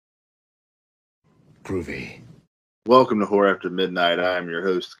Groovy. Welcome to Horror After Midnight. I am your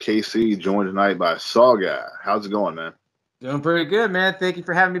host, KC, joined tonight by Saw Guy. How's it going, man? Doing pretty good, man. Thank you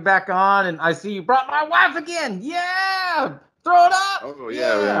for having me back on. And I see you brought my wife again. Yeah. Throw it up. Oh,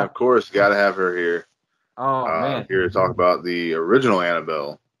 yeah, of course. Got to have her here. Oh, man. Here to talk about the original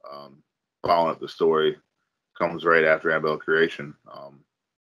Annabelle. Following up the story. Comes right after Annabelle creation.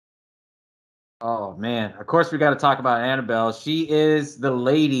 Oh, man. Of course, we got to talk about Annabelle. She is the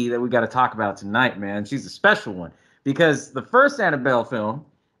lady that we got to talk about tonight, man. She's a special one because the first Annabelle film,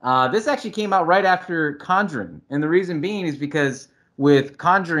 this actually came out right after Conjuring. And the reason being is because with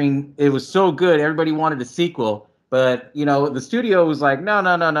Conjuring, it was so good. Everybody wanted a sequel. But, the studio was like, no.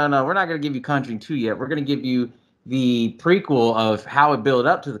 We're not going to give you Conjuring 2 yet. We're going to give you the prequel of how it built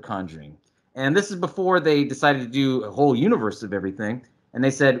up to the Conjuring. And this is before they decided to do a whole universe of everything. And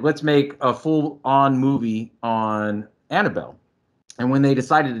they said, let's make a full-on movie on Annabelle. And when they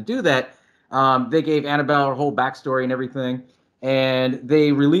decided to do that, they gave Annabelle her whole backstory and everything. And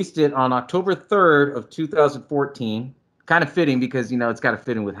they released it on October 3rd of 2014. Kind of fitting because, it's got to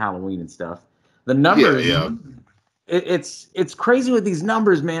fit in with Halloween and stuff. The numbers, yeah. It's crazy with these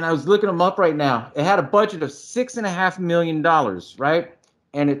numbers, man. I was looking them up right now. It had a budget of $6.5 million, right?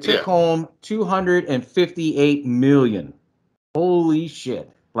 And it took home $258 million. Holy shit.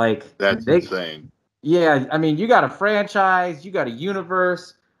 Like, that's insane. Yeah, I mean, you got a franchise, you got a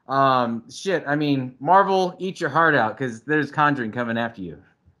universe. Shit, I mean, Marvel, eat your heart out because there's Conjuring coming after you.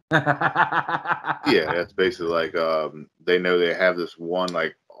 Yeah, that's basically like they know they have this one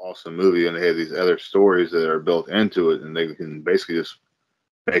like awesome movie and they have these other stories that are built into it, and they can basically just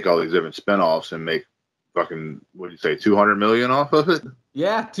make all these different spinoffs and make fucking, what do you say, 200 million off of it?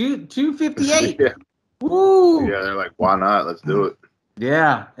 Yeah, 258. Yeah. Woo! Yeah, they're like, why not? Let's do it.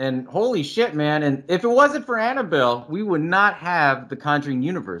 Yeah, and holy shit, man. And if it wasn't for Annabelle, we would not have the Conjuring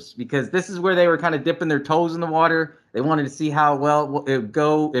universe because this is where they were kind of dipping their toes in the water. They wanted to see how well it would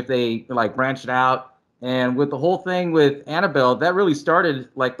go if they like branched it out. And with the whole thing with Annabelle, that really started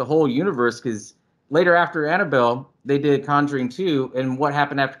like the whole universe because later after Annabelle, they did Conjuring 2. And what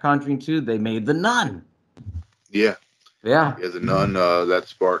happened after Conjuring 2? They made The Nun. Yeah. Yeah. The Nun, that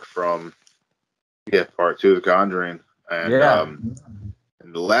sparked from, part 2 of The Conjuring. And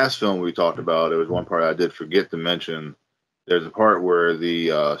in the last film we talked about, it was one part I did forget to mention. There's a part where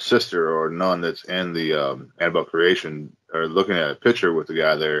the sister or nun that's in the Annabelle creation are looking at a picture with the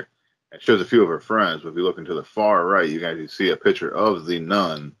guy there. It shows a few of her friends, but if you look into the far right, you can actually see a picture of the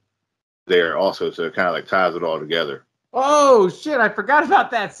nun there also. So it kind of like ties it all together. Oh, shit. I forgot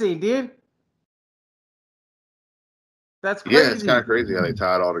about that scene, dude. That's crazy. Yeah, it's kind of crazy how they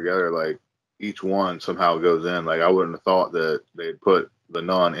tie it all together. Like each one somehow goes in. Like I wouldn't have thought that they'd put the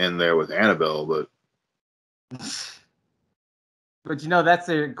nun in there with Annabelle, but that's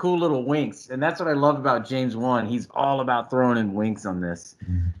a cool little winks, and that's what I love about James Wan. He's all about throwing in winks on this.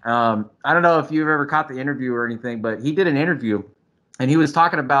 I don't know if you've ever caught the interview or anything, but he did an interview, and he was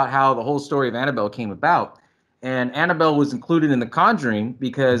talking about how the whole story of Annabelle came about. And Annabelle was included in The Conjuring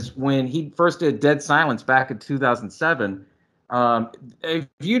because when he first did Dead Silence back in 2007, if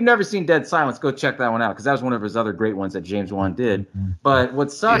you've never seen Dead Silence, go check that one out because that was one of his other great ones that James Wan did. But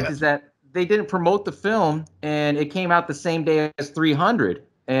what sucked is that they didn't promote the film, and it came out the same day as 300,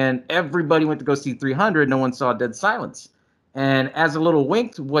 and everybody went to go see 300. No one saw Dead Silence. And as a little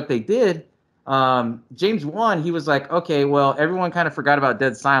wink to what they did, James Wan, he was like, okay, well, everyone kind of forgot about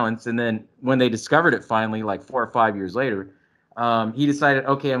Dead Silence, and then when they discovered it finally, like 4 or 5 years later, he decided,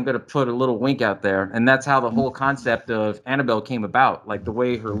 okay, I'm going to put a little wink out there, and that's how the whole concept of Annabelle came about, like the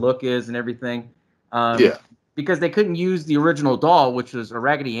way her look is and everything. Because they couldn't use the original doll, which was a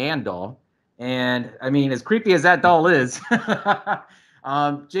Raggedy Ann doll. And, I mean, as creepy as that doll is,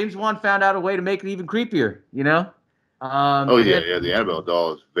 James Wan found out a way to make it even creepier, you know? The Annabelle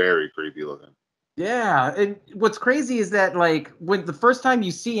doll is very creepy looking. Yeah, and what's crazy is that, like, when the first time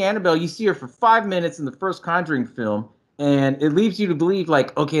you see Annabelle, you see her for 5 minutes in the first Conjuring film, and it leaves you to believe,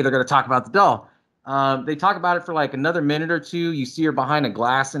 like, okay, they're going to talk about the doll. They talk about it for, like, another minute or two. You see her behind a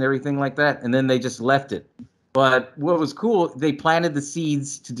glass and everything like that, and then they just left it. But what was cool, they planted the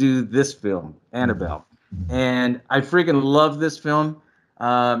seeds to do this film, Annabelle. And I freaking love this film.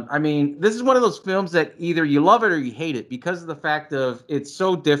 I mean, this is one of those films that either you love it or you hate it because of the fact of it's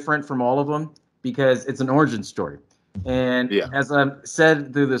so different from all of them because it's an origin story. And as I've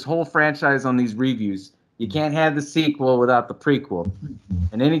said through this whole franchise on these reviews, you can't have the sequel without the prequel.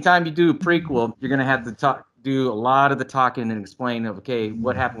 And anytime you do a prequel, you're going to have to do a lot of the talking and explain of, okay,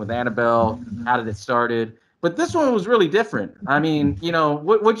 what happened with Annabelle? How did it started? But this one was really different. I mean,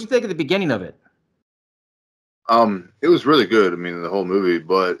 what'd you think at the beginning of it? It was really good. I mean, the whole movie,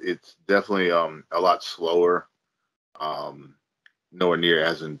 but it's definitely a lot slower. Um, Nowhere near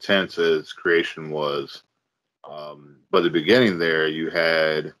as intense as Creation was. But the beginning there, you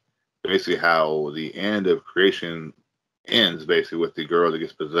had basically how the end of Creation ends, basically with the girl that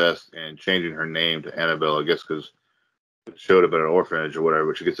gets possessed and changing her name to Annabelle. I guess because it showed up at an orphanage or whatever.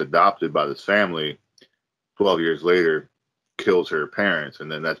 But she gets adopted by this family. 12 years later, kills her parents, and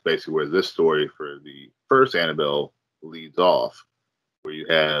then that's basically where this story for the first Annabelle leads off, where you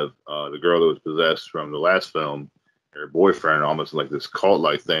have the girl that was possessed from the last film, her boyfriend, almost like this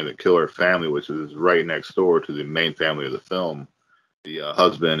cult-like thing that killed her family, which is right next door to the main family of the film, the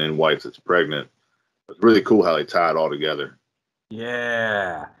husband and wife that's pregnant. It's really cool how they tie it all together.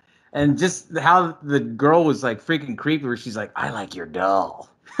 Yeah. And just how the girl was like freaking creepy, where she's like, I like your doll.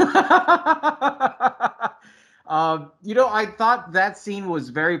 I thought that scene was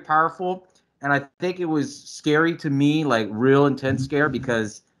very powerful. And I think it was scary to me, like real intense scare,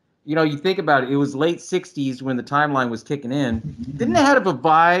 because, you think about it, it was late 60s when the timeline was kicking in. Didn't it have a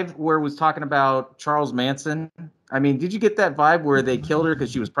vibe where it was talking about Charles Manson? I mean, did you get that vibe where they killed her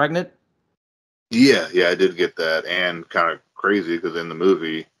because she was pregnant? Yeah, I did get that, and kind of crazy because in the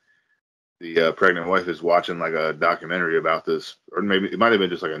movie, the pregnant wife is watching like a documentary about this, or maybe it might have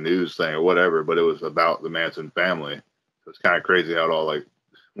been just like a news thing or whatever, but it was about the Manson family. So it's kind of crazy how it all like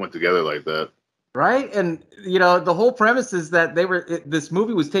went together like that. Right, and the whole premise is that this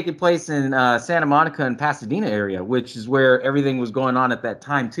movie was taking place in Santa Monica and Pasadena area, which is where everything was going on at that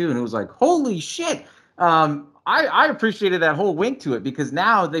time too. And it was like, holy shit! I appreciated that whole wink to it, because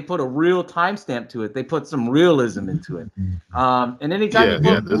now they put a real timestamp to it. They put some realism into it. And anytime you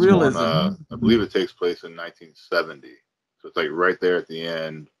Yeah. put This one, realism, I believe it takes place in 1970, so it's like right there at the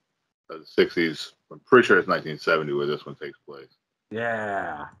end of the 60s. I'm pretty sure it's 1970 where this one takes place.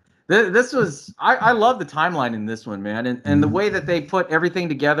 yeah. This was I love the timeline in this one, man, and the way that they put everything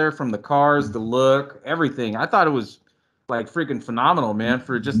together, from the cars, the look, everything. I thought it was like freaking phenomenal, man,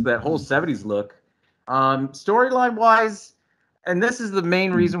 for just that whole 70s look. Storyline wise, and this is the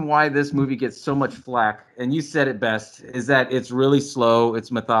main reason why this movie gets so much flack, and you said it best, is that it's really slow, it's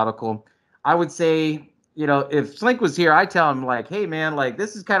methodical. I would say, if Slink was here, I tell him like, hey man, like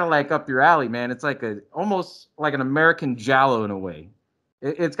this is kind of like up your alley, man. It's like almost like an American Giallo in a way.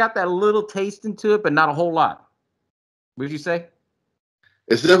 It's got that little taste into it, but not a whole lot. Would you say?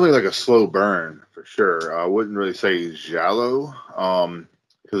 It's definitely like a slow burn for sure. I wouldn't really say giallo,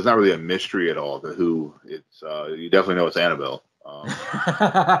 because it's not really a mystery at all to who it's. You definitely know it's Annabelle, but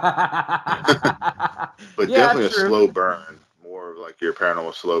Yeah, definitely a true. slow burn, more of like your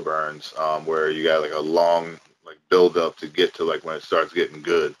paranormal slow burns, where you got like a long like build up to get to like when it starts getting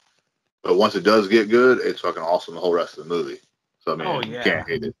good. But once it does get good, it's fucking awesome the whole rest of the movie. So I Oh mean, you yeah. can't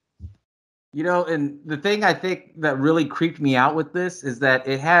hate it. And the thing I think that really creeped me out with this is that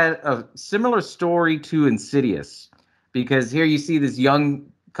it had a similar story to Insidious, because here you see this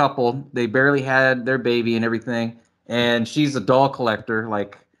young couple, they barely had their baby and everything, and she's a doll collector.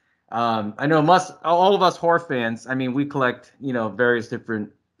 Like, I know all of us horror fans, I mean, we collect, various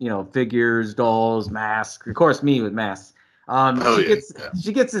different, figures, dolls, masks. Of course, me with masks. Oh She yeah, gets yeah.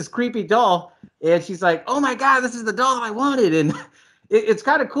 she gets this creepy doll, and she's like, "Oh my god, this is the doll I wanted!" And it's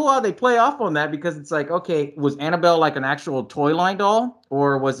kind of cool how they play off on that, because it's like, okay, was Annabelle like an actual toy line doll,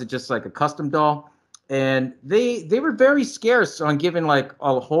 or was it just like a custom doll? And they were very scarce on giving like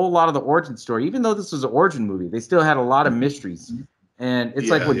a whole lot of the origin story. Even though this was an origin movie, they still had a lot of mysteries. And it's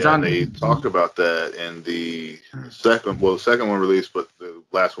like Yeah, what yeah, and John. they talked about that in the second, well, the second one released, but the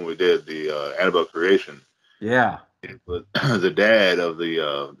last one we did, the Annabelle Creation. Yeah. But the dad of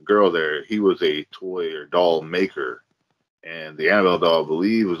the girl there, he was a toy or doll maker, and the Annabelle doll, I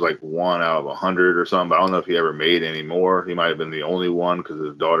believe, was like 1 out of 100 or something. But I don't know if he ever made any more. He might have been the only one because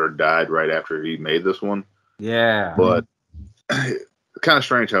his daughter died right after he made this one. Yeah. But kind of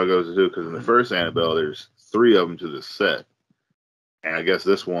strange how it goes too, because in the first Annabelle, there's three of them to the set. And I guess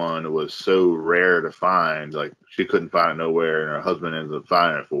this one was so rare to find, like she couldn't find it nowhere, and her husband ends up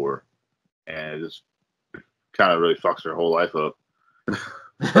finding it for her, and it just kind of really fucks her whole life up.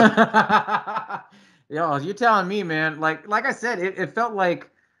 Yo, you're telling me, man. Like I said, it felt like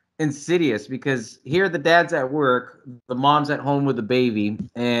Insidious, because here the dad's at work, the mom's at home with the baby,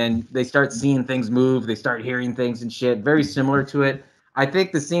 and they start seeing things move, they start hearing things and shit. Very similar to it. I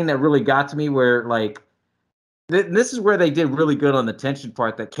think the scene that really got to me, where like this is where they did really good on the tension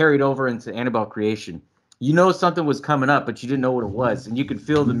part that carried over into Annabelle Creation. Something was coming up, but you didn't know what it was, and you could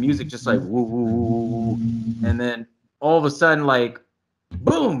feel the music just like woo woo woo woo, woo. And then all of a sudden, like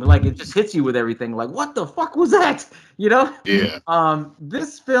boom, like it just hits you with everything. Like, what the fuck was that? Yeah,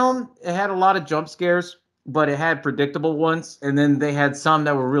 This film, it had a lot of jump scares. but it had predictable ones, and then they had some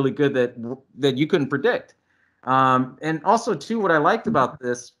that were really good that you couldn't predict. And also, too, what I liked about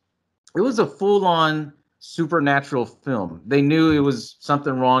this, it was a full-on supernatural film. They knew it was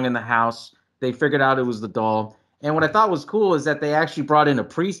something wrong in the house. They figured out it was the doll. And what I thought was cool is that they actually brought in a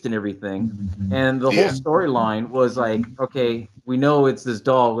priest and everything. And the whole storyline was like, okay, we know it's this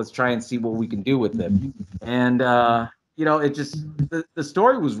doll. Let's try and see what we can do with it. And it just the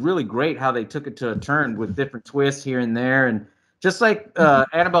story was really great how they took it to a turn with different twists here and there. And just like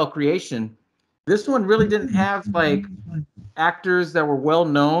Annabelle Creation, this one really didn't have like actors that were well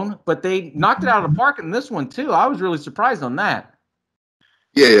known, but they knocked it out of the park in this one too. I was really surprised on that.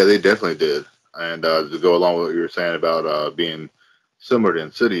 Yeah, they definitely did. And to go along with what you were saying about being similar to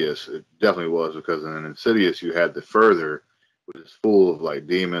Insidious, it definitely was, because in Insidious you had the Further, which is full of like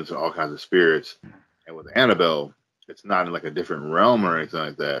demons and all kinds of spirits, and with Annabelle, it's not in like a different realm or anything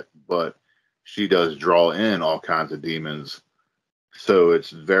like that, but she does draw in all kinds of demons, so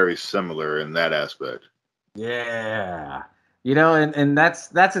it's very similar in that aspect. Yeah. And that's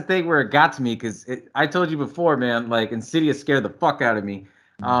the thing where it got to me because I told you before, man, like Insidious scared the fuck out of me.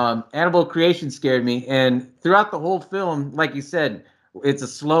 Annabelle Creation scared me, and throughout the whole film, like you said, it's a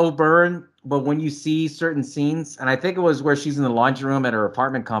slow burn. But when you see certain scenes, and I think it was where she's in the laundry room at her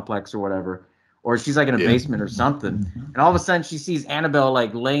apartment complex or whatever, or she's like in a basement or something, and all of a sudden she sees Annabelle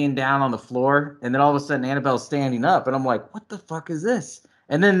like laying down on the floor, and then all of a sudden Annabelle's standing up, and I'm like, what the fuck is this?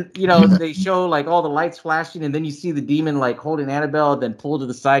 And then, they show like all the lights flashing, and then you see the demon like holding Annabelle, then pull to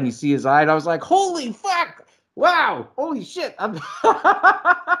the side, and you see his eye. And I was like, holy fuck! Wow! Holy shit! The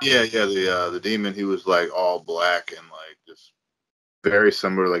demon, he was like all black and like just very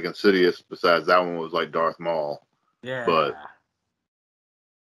similar like Insidious. Besides that one was like Darth Maul. Yeah.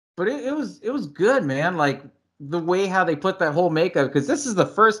 But it was good, man. Like the way how they put that whole makeup, because this is the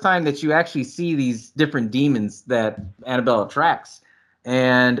first time that you actually see these different demons that Annabelle attracts.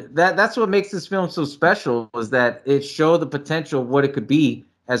 And that's what makes this film so special, is that it showed the potential of what it could be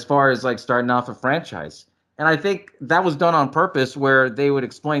as far as like starting off a franchise. And I think that was done on purpose, where they would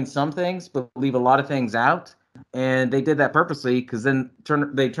explain some things but leave a lot of things out. And they did that purposely, because then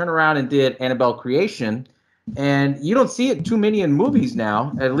they turn around and did Annabelle Creation, and you don't see it too many in movies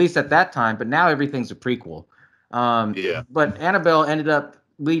now, at least at that time. But now everything's a prequel. But Annabelle ended up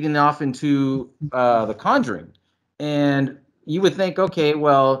leading off into The Conjuring, and you would think, okay,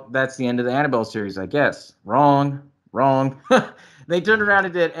 well, that's the end of the Annabelle series, I guess. Wrong, wrong. They turned around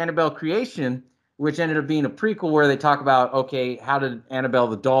and did Annabelle Creation, which ended up being a prequel where they talk about, okay, how did Annabelle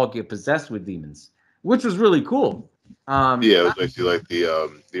the doll get possessed with demons, which was really cool. It was basically like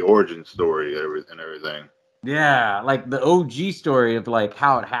the origin story and everything. Yeah, like the OG story of like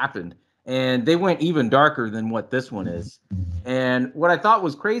how it happened. And they went even darker than what this one is. And what I thought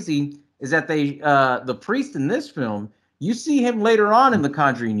was crazy is that the priest in this film, you see him later on in the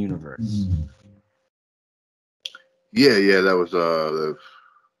Conjuring universe. Yeah, that was the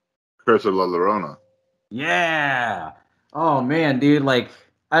Curse of La Llorona. Yeah. Oh man, dude, like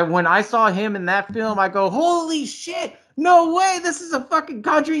when I saw him in that film, I go, "Holy shit. No way. This is a fucking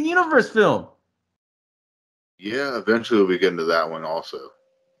Conjuring universe film." Yeah, eventually we'll be getting to that one also.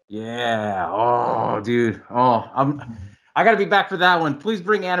 Yeah. Oh, dude. I gotta be back for that one. Please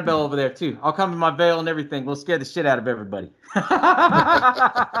bring Annabelle over there too. I'll come in my veil and everything. We'll scare the shit out of everybody.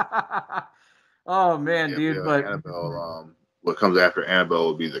 Oh man, dude. But Annabelle. What comes after Annabelle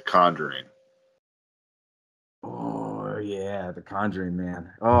will be The Conjuring. oh yeah, The Conjuring, man.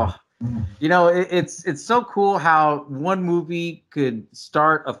 Oh, it's so cool how one movie could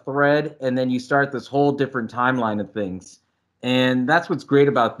start a thread, and then you start this whole different timeline of things. And that's what's great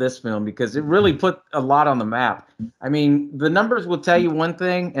about this film, because it really put a lot on the map. I mean, the numbers will tell you one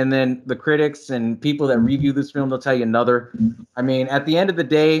thing, and then the critics and people that review this film, they'll tell you another. I mean, at the end of the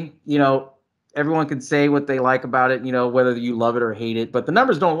day, everyone can say what they like about it, whether you love it or hate it, but the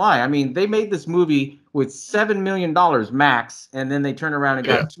numbers don't lie. I mean, they made this movie with $7 million max, and then they turned around and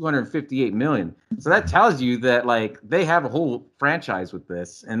got 258 million. So that tells you that like they have a whole franchise with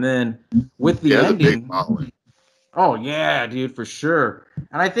this. And then with the ending, oh yeah, dude, for sure.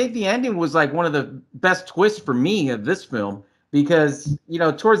 And I think the ending was like one of the best twists for me of this film, because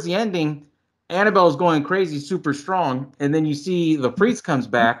towards the ending, Annabelle's going crazy, super strong, and then you see the priest comes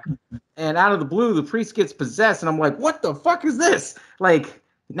back, and out of the blue, the priest gets possessed, and I'm like, what the fuck is this? Like,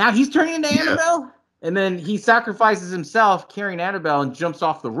 now he's turning into Annabelle? And then he sacrifices himself carrying Annabelle and jumps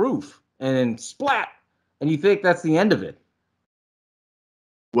off the roof, and then splat, and you think that's the end of it.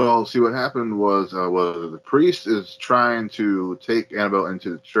 Well, see, what happened was the priest is trying to take Annabelle into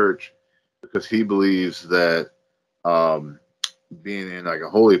the church because he believes that being in like a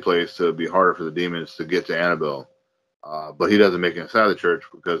holy place to be harder for the demons to get to Annabelle. But he doesn't make it inside the church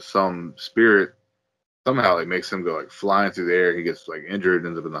because some spirit somehow like makes him go like flying through the air. He gets like injured,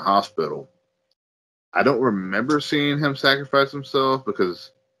 ends up in the hospital. I don't remember seeing him sacrifice himself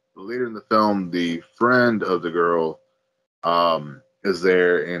because later in the film, the friend of the girl is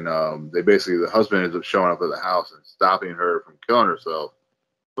there, and they basically the husband ends up showing up at the house and stopping her from killing herself.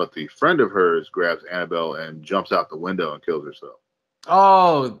 But the friend of hers grabs Annabelle and jumps out the window and kills herself.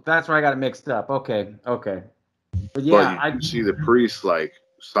 Oh, that's where I got it mixed up. Okay, okay. But But yeah, you I do see the priest like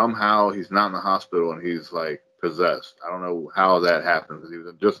somehow he's not in the hospital and he's like possessed. I don't know how that happened because he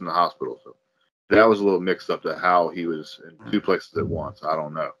was just in the hospital. So that was a little mixed up to how he was in two places at once. I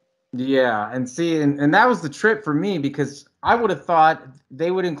don't know. yeah, and see, and that was the trip for me because I would have thought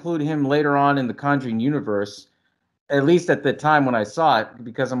they would include him later on in the Conjuring universe, at least at the time when I saw it,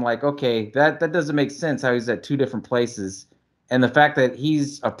 because I'm like, okay, that doesn't make sense how he's at two different places, and the fact that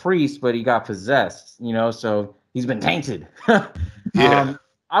he's a priest but he got possessed, so he's been tainted. Yeah.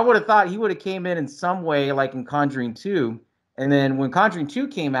 I would have thought he would have came in some way, like in Conjuring 2, and then when Conjuring 2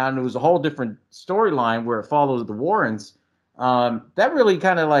 came out and it was a whole different storyline where it follows the Warrens, that really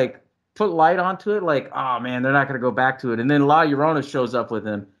kind of like put light onto it, like, oh man, they're not going to go back to it, and then La Llorona shows up with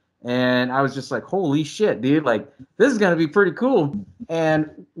him. And I was just like, holy shit, dude. Like, this is going to be pretty cool.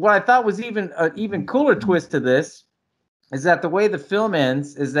 And what I thought was even an even cooler twist to this is that the way the film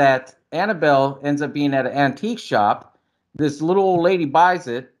ends is that Annabelle ends up being at an antique shop. This little old lady buys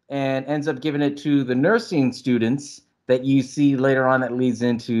it and ends up giving it to the nursing students that you see later on that leads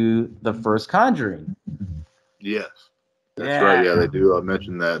into the first Conjuring. Yes. That's right. Yeah. Yeah, they do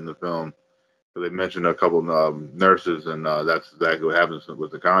mention that in the film. They mentioned a couple nurses, and that's exactly what happens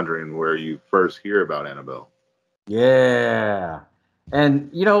with The Conjuring, where you first hear about Annabelle. Yeah. And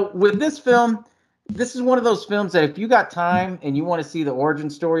with this film, this is one of those films that if you got time and you want to see the origin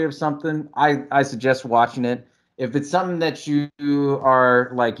story of something, I suggest watching it. If it's something that you are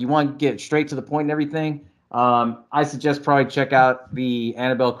like you want to get straight to the point and everything, I suggest probably check out the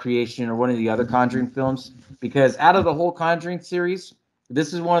Annabelle Creation or one of the other Conjuring films because out of the whole Conjuring series,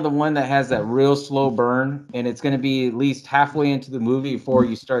 this is one of the one that has that real slow burn, and it's going to be at least halfway into the movie before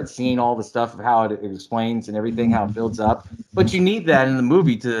you start seeing all the stuff of how it explains and everything, how it builds up. But you need that in the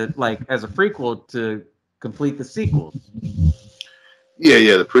movie to like as a prequel to complete the sequels.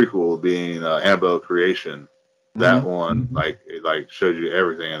 Yeah. The prequel being Annabelle Creation. That Mm-hmm. one, like, it like shows you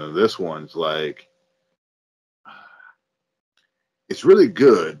everything, and this one's like, it's really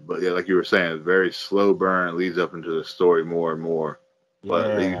good, but yeah, like you were saying, it's very slow burn. It leads up into the story more and more,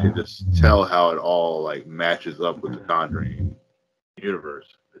 but you Yeah. can just tell how it all like matches up with the Conjuring universe.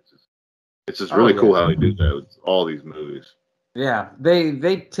 It's just Oh really cool yeah. how they do that with all these movies. Yeah,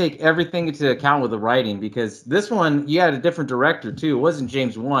 they take everything into account with the writing because this one you had a different director too. It wasn't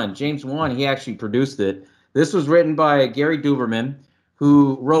James Wan. James Wan he actually produced it. This was written by Gary Duberman,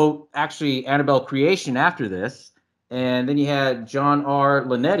 who wrote actually Annabelle Creation after this, and then you had John R.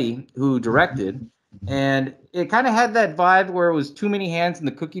 Linetti who directed, and it kind of had that vibe where it was too many hands in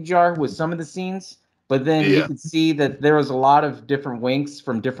the cookie jar with some of the scenes. But then you Yeah, could see that there was a lot of different winks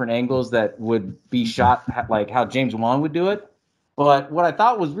from different angles that would be shot like how James Wan would do it. But what I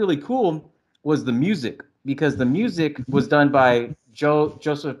thought was really cool was the music because the music was done by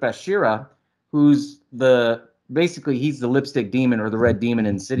Joseph Bashira, who's the basically he's the lipstick demon or the red demon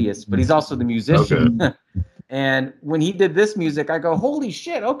in Insidious, but he's also the okay. musician. And when he did this music, I go, holy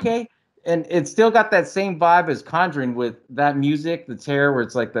shit, okay. And it still got that same vibe as Conjuring with that music, the terror where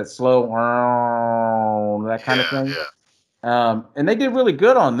it's like that slow, that kind of Yeah, thing. yeah. And they did really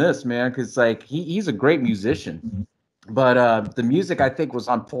good on this, man, because like he's a great musician. But the music I think was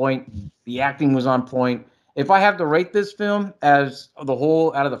on point. The acting was on point. If I have to rate this film as the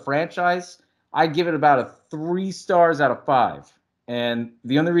whole out of the franchise, I give it about a 3 stars out of 5. And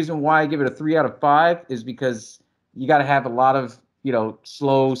the only reason why I give it a 3 out of 5 is because you got to have a lot of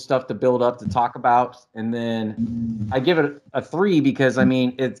slow stuff to build up to talk about, and then I give it a 3 because I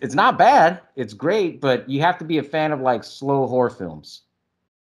mean it's not bad, it's great, but you have to be a fan of like slow horror films.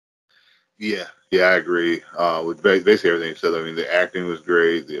 Yeah, I agree. With basically everything you said. I mean, the acting was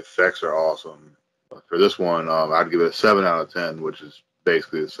great. The effects are awesome. But for this one, I'd give it a 7 out of 10, which is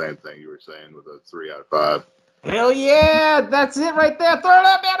basically the same thing you were saying with a 3 out of 5. Hell yeah, that's it right there. Throw it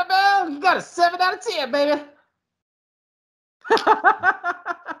up, Annabelle. You got a 7 out of 10, baby.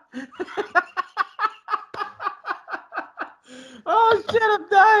 Oh shit, I'm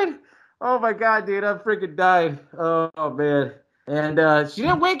dying. Oh my god, dude, I'm freaking dying. Oh man. And she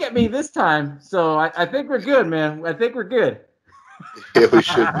didn't wink at me this time, so I think we're good, man. I think we're good. Yeah, we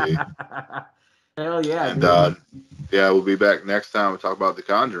should be. Hell yeah. And yeah, we'll be back next time to talk about The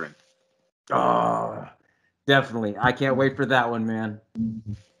Conjuring. Oh, definitely. I can't wait for that one, man.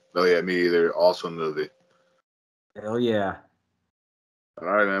 Oh yeah, me either. Awesome movie. Hell yeah. All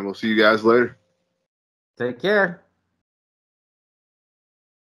right, man. We'll see you guys later. Take care.